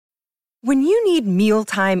When you need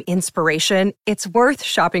mealtime inspiration, it's worth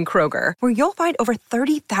shopping Kroger, where you'll find over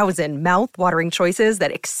 30,000 mouth-watering choices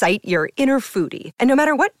that excite your inner foodie. And no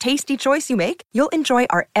matter what tasty choice you make, you'll enjoy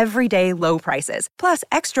our everyday low prices, plus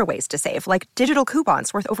extra ways to save, like digital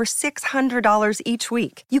coupons worth over $600 each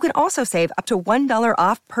week. You can also save up to $1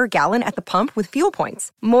 off per gallon at the pump with fuel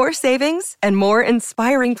points. More savings and more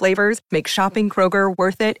inspiring flavors make shopping Kroger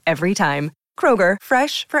worth it every time. Kroger,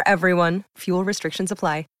 fresh for everyone. Fuel restrictions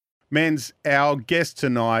apply. Men's, our guest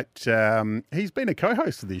tonight, he's been a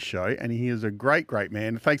co-host of this show and he is a great, great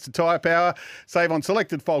man. Thanks to Tyre Power. Save on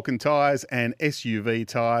selected Falcon tyres and SUV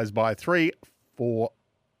tyres buy three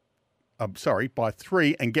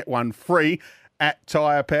and get one free at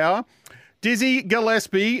Tyre Power. Dizzy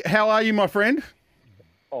Gillespie, how are you, my friend?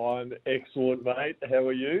 I'm excellent, mate. How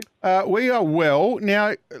are you? We are well.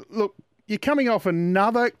 Now, look, you're coming off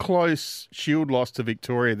another close Shield loss to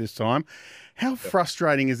Victoria this time. How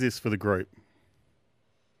frustrating is this for the group?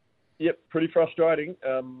 Yep, pretty frustrating.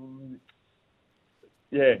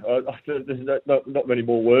 There's not many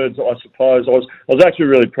more words, I suppose. I was actually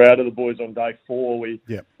really proud of the boys on day 4. We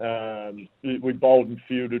bowled and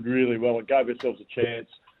fielded really well and gave ourselves a chance,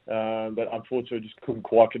 but unfortunately just couldn't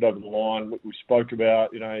quite get over the line. We spoke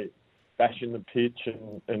about, bashing the pitch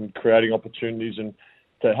and creating opportunities, and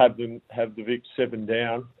to have the Vic 7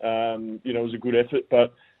 down, it was a good effort,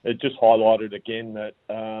 but it just highlighted again that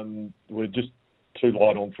we're just too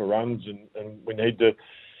light on for runs, and we need to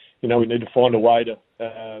find a way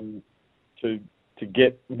to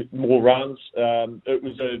get more runs. It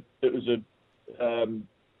was a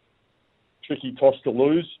tricky toss to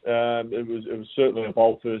lose. It was certainly a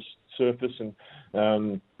bowl first surface, and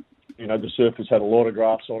the surface had a lot of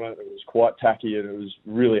grass on it. It was quite tacky, and it was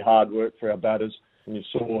really hard work for our batters. And you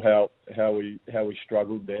saw how we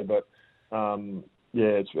struggled there, but.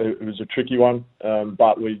 It was a tricky one,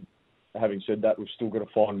 but having said that, we've still got to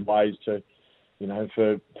find ways to,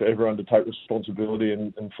 for everyone to take responsibility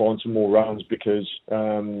and find some more runs, because,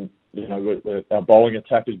 our bowling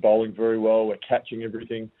attack is bowling very well. We're catching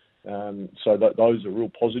everything. So those are real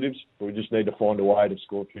positives, but we just need to find a way to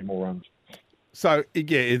score a few more runs. So,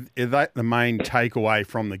 is that the main takeaway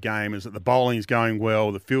from the game, is that the bowling's going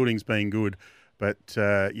well, the fielding's been good, but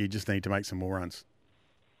you just need to make some more runs?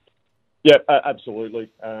 Yeah,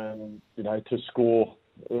 absolutely. To score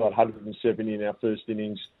 170 in our first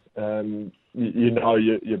innings,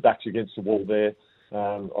 your back's against the wall there.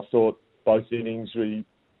 I thought both innings we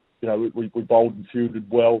bowled and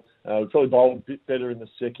fielded well. We probably bowled a bit better in the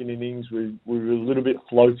second innings. We were a little bit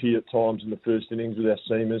floaty at times in the first innings with our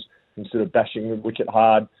seamers. Instead of bashing the wicket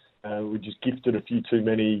hard, we just gifted a few too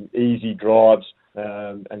many easy drives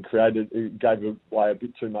and gave away a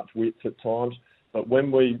bit too much width at times. But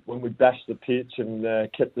when we bashed the pitch and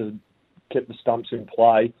kept the stumps in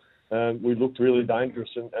play, we looked really dangerous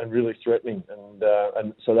and really threatening,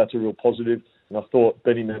 and so that's a real positive. And I thought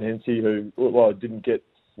Benny Manhensi, who didn't get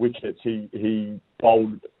wickets, he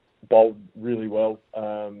bowled really well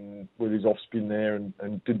with his off spin there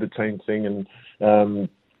and did the team thing, and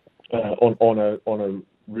on a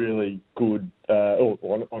really good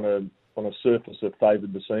on a surface that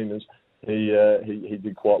favoured the seamers. He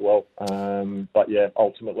did quite well.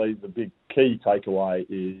 Ultimately the big key takeaway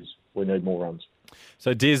is we need more runs.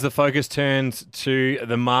 So, Diz, the focus turns to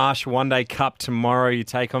the Marsh One Day Cup tomorrow. You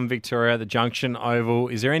take on Victoria at the Junction Oval.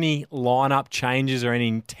 Is there any lineup changes or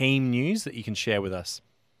any team news that you can share with us?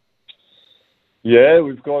 Yeah,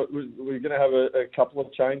 we're going to have a couple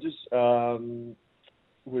of changes. Liam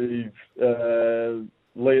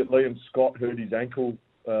Scott hurt his ankle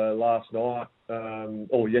last night.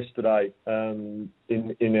 Or yesterday in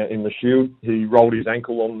the Shield, he rolled his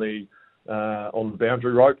ankle on the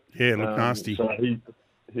boundary rope. Yeah, it looked nasty. So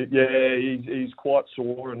he's quite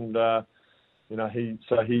sore, and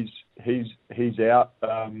he's out.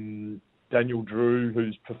 Daniel Drew,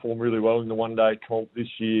 who's performed really well in the one-day comp this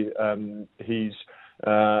year, he's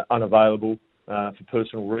unavailable for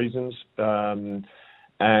personal reasons,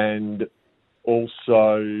 and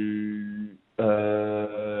also.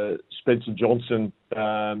 Spencer Johnson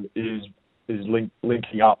is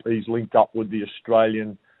linking up. He's linked up with the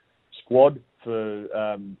Australian squad for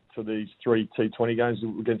these 3 T20 games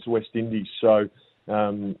against the West Indies. So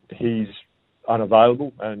he's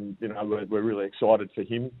unavailable, and we're really excited for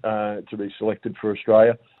him to be selected for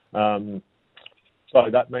Australia. So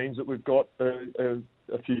that means that we've got a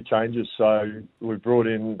few changes. So we've brought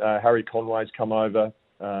in Harry Conway's come over.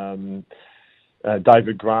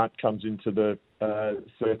 David Grant comes into the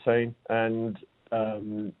 13, and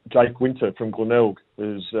Jake Winter from Glenelg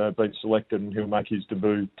has been selected, and he'll make his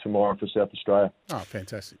debut tomorrow for South Australia. Oh,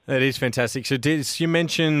 fantastic. That is fantastic. So you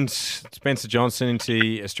mentioned Spencer Johnson into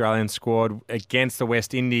the Australian squad against the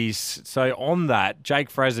West Indies. So on that, Jake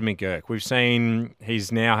Fraser McGurk, we've seen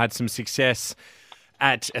he's now had some success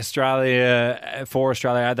at Australia, for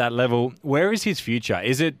Australia at that level. Where is his future?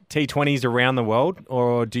 Is it T20s around the world,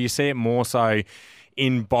 or do you see it more so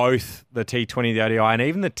in both the T20, the ODI, and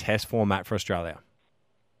even the Test format for Australia?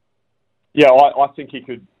 Yeah, I think he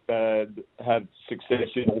could have success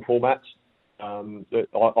in all formats.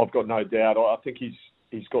 I've got no doubt. I think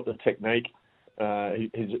he's got the technique. I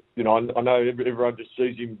know everyone just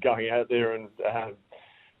sees him going out there and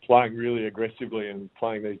playing really aggressively and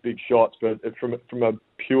playing these big shots, but from a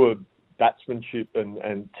pure batsmanship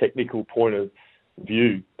and technical point of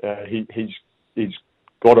view, he's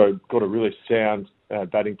got a really sound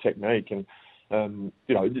batting technique. And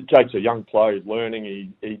Jake's a young player. He's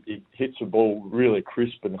learning. He hits the ball really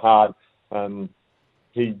crisp and hard. The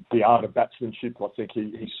art of batsmanship, I think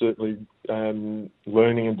he's certainly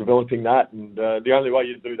learning and developing that. And the only way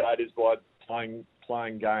you do that is by playing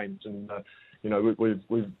games. And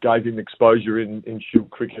we've gave him exposure in Shield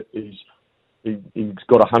cricket. He's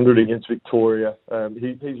got 100 against Victoria.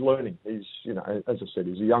 He's learning. As I said,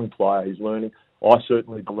 he's a young player. He's learning. I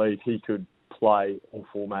certainly believe he could play all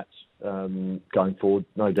formats going forward,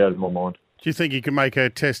 no doubt in my mind. Do you think he can make a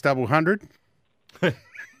Test double 100?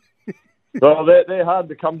 Well, they're hard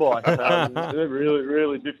to come by. They're really,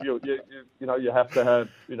 really difficult. You have to have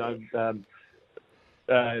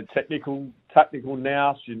tactical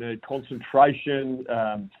nous. You need concentration,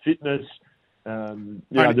 fitness.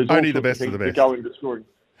 Only the best of the best. That go into scoring.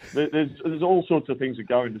 There's all sorts of things that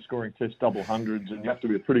go into scoring Test double hundreds, and you have to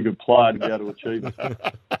be a pretty good player to be able to achieve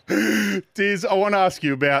it. Diz, I want to ask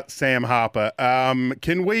you about Sam Harper.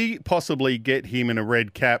 Can we possibly get him in a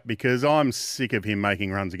red cap? Because I'm sick of him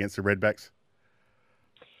making runs against the Redbacks.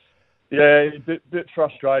 Yeah, a bit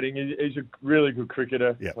frustrating. He's a really good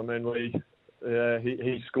cricketer. Yep. I mean,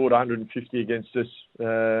 he scored 150 against us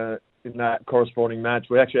in that corresponding match.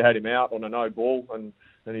 We actually had him out on a no ball, and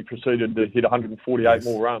he proceeded to hit 148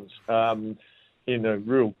 more runs in a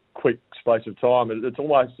real quick space of time. It's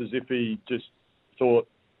almost as if he just thought,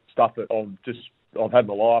 stuff it, I've had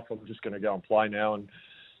my life, I'm just going to go and play now. And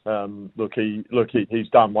he's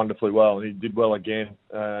done wonderfully well, and he did well again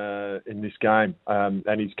in this game,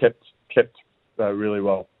 and he's kept really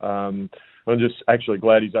well. I'm just actually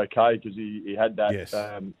glad he's okay, because he had that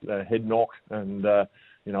head knock, and I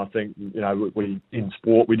think we in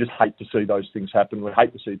sport we just hate to see those things happen. We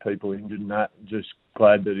hate to see people injured in that. Just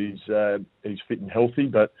glad that he's fit and healthy,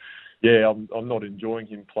 but yeah, I'm not enjoying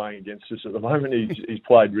him playing against us at the moment. He's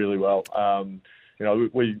played really well.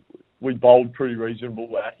 We bowled pretty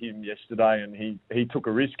reasonable at him yesterday, and he took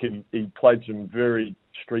a risk, and he played some very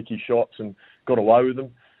streaky shots and got away with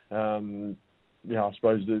them. I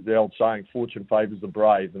suppose the old saying, fortune favours the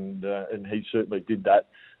brave, and he certainly did that.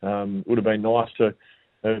 Would have been nice to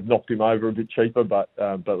have knocked him over a bit cheaper, but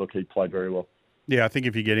look, he played very well. Yeah, I think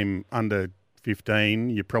if you get him under 15,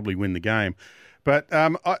 you probably win the game. But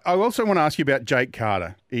I also want to ask you about Jake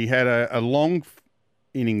Carter. He had a long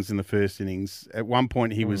innings in the first innings. At one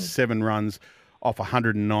point, he was 7 runs off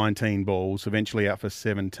 119 balls, eventually out for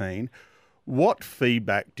 17. What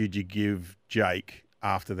feedback did you give Jake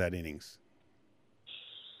after that innings?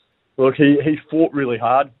 Look, he fought really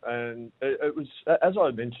hard, and it was, as I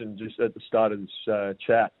mentioned just at the start of this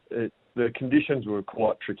chat, the conditions were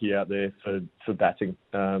quite tricky out there for batting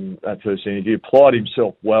at first innings. He applied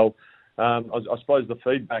himself well. I suppose the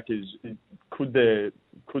feedback is, could he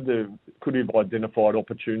have identified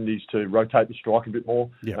opportunities to rotate the strike a bit more?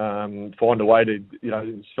 Yep. Find a way to,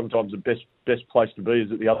 sometimes the best place to be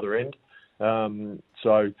is at the other end.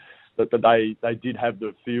 But they did have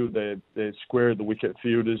the field, their square of the wicket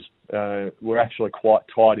fielders were actually quite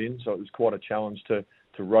tight in, so it was quite a challenge to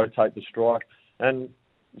rotate the strike. And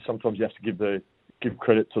sometimes you have to give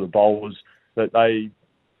credit to the bowlers that they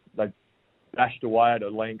bashed away at a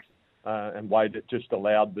length and weight it just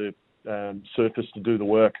allowed the surface to do the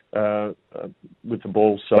work with the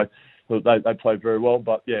ball. So they played very well.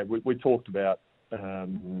 But yeah, we talked about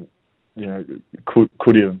could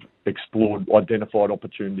he have explored, identified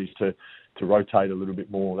opportunities to rotate a little bit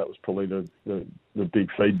more. That was probably the big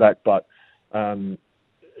feedback. But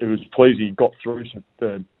it was pleasing he got through some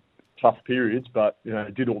tough periods, but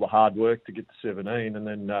did all the hard work to get to 17, and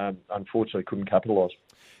then unfortunately couldn't capitalise.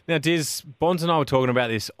 Now, Diz, Bonds and I were talking about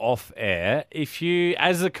this off air. If you,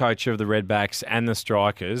 as the coach of the Redbacks and the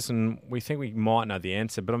Strikers, and we think we might know the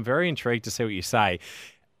answer, but I'm very intrigued to see what you say.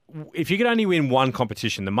 if you could only win one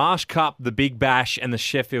competition, the Marsh Cup, the Big Bash, and the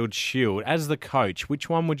Sheffield Shield, as the coach, which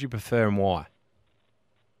one would you prefer and why?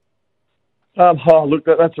 Look,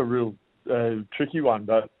 that's a real tricky one,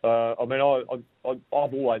 but I mean, I've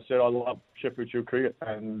always said I love Sheffield Shield cricket,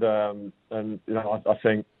 and I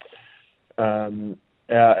think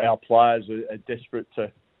our players are desperate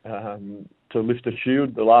to lift a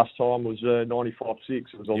shield. The last time was 95-6.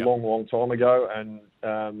 It was a long time ago, and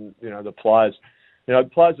the players.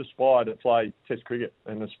 Players aspire to play Test cricket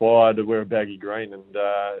and aspire to wear a baggy green. And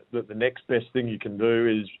the next best thing you can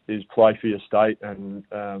do is play for your state and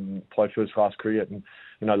play first class cricket. And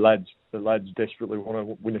the lads desperately want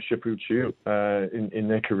to win a Sheffield Shield in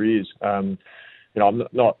their careers. I'm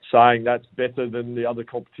not saying that's better than the other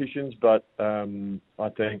competitions, but I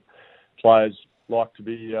think players like to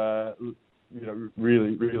be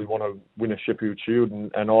really want to win a Sheffield Shield,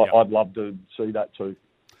 and I'd love to see that too.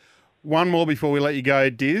 One more before we let you go,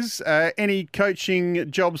 Diz. Any coaching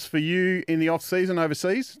jobs for you in the off-season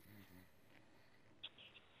overseas?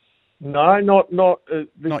 No, not at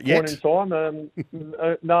this Not point yet. in time.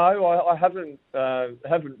 No, I haven't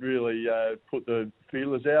really put the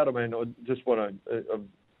feelers out. I mean, I just want to.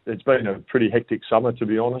 It's been a pretty hectic summer, to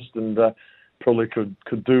be honest, and probably could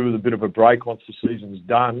do with a bit of a break once the season's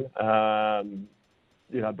done.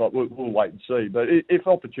 But we'll wait and see. But if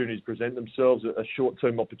opportunities present themselves, a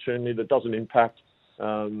short-term opportunity that doesn't impact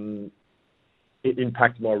my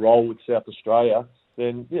role with South Australia,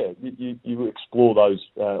 then you explore those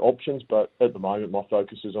options. But at the moment, my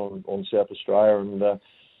focus is on South Australia, and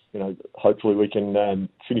hopefully we can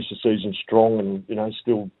finish the season strong, and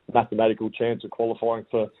still mathematical chance of qualifying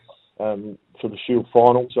for the Shield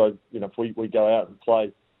final. So if we go out and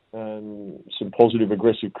play some positive,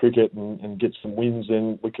 aggressive cricket and get some wins,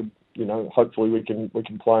 then we can, hopefully we can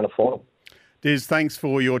play in a final. Diz, thanks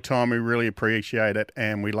for your time. We really appreciate it,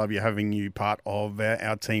 and we love having you part of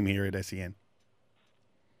our team here at SEN.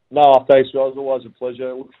 No, thanks, guys. Always a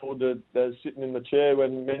pleasure. Look forward to sitting in the chair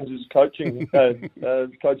when Men's is coaching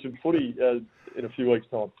footy in a few weeks'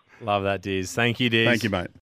 time. Love that, Diz. Thank you, Diz. Thank you, mate.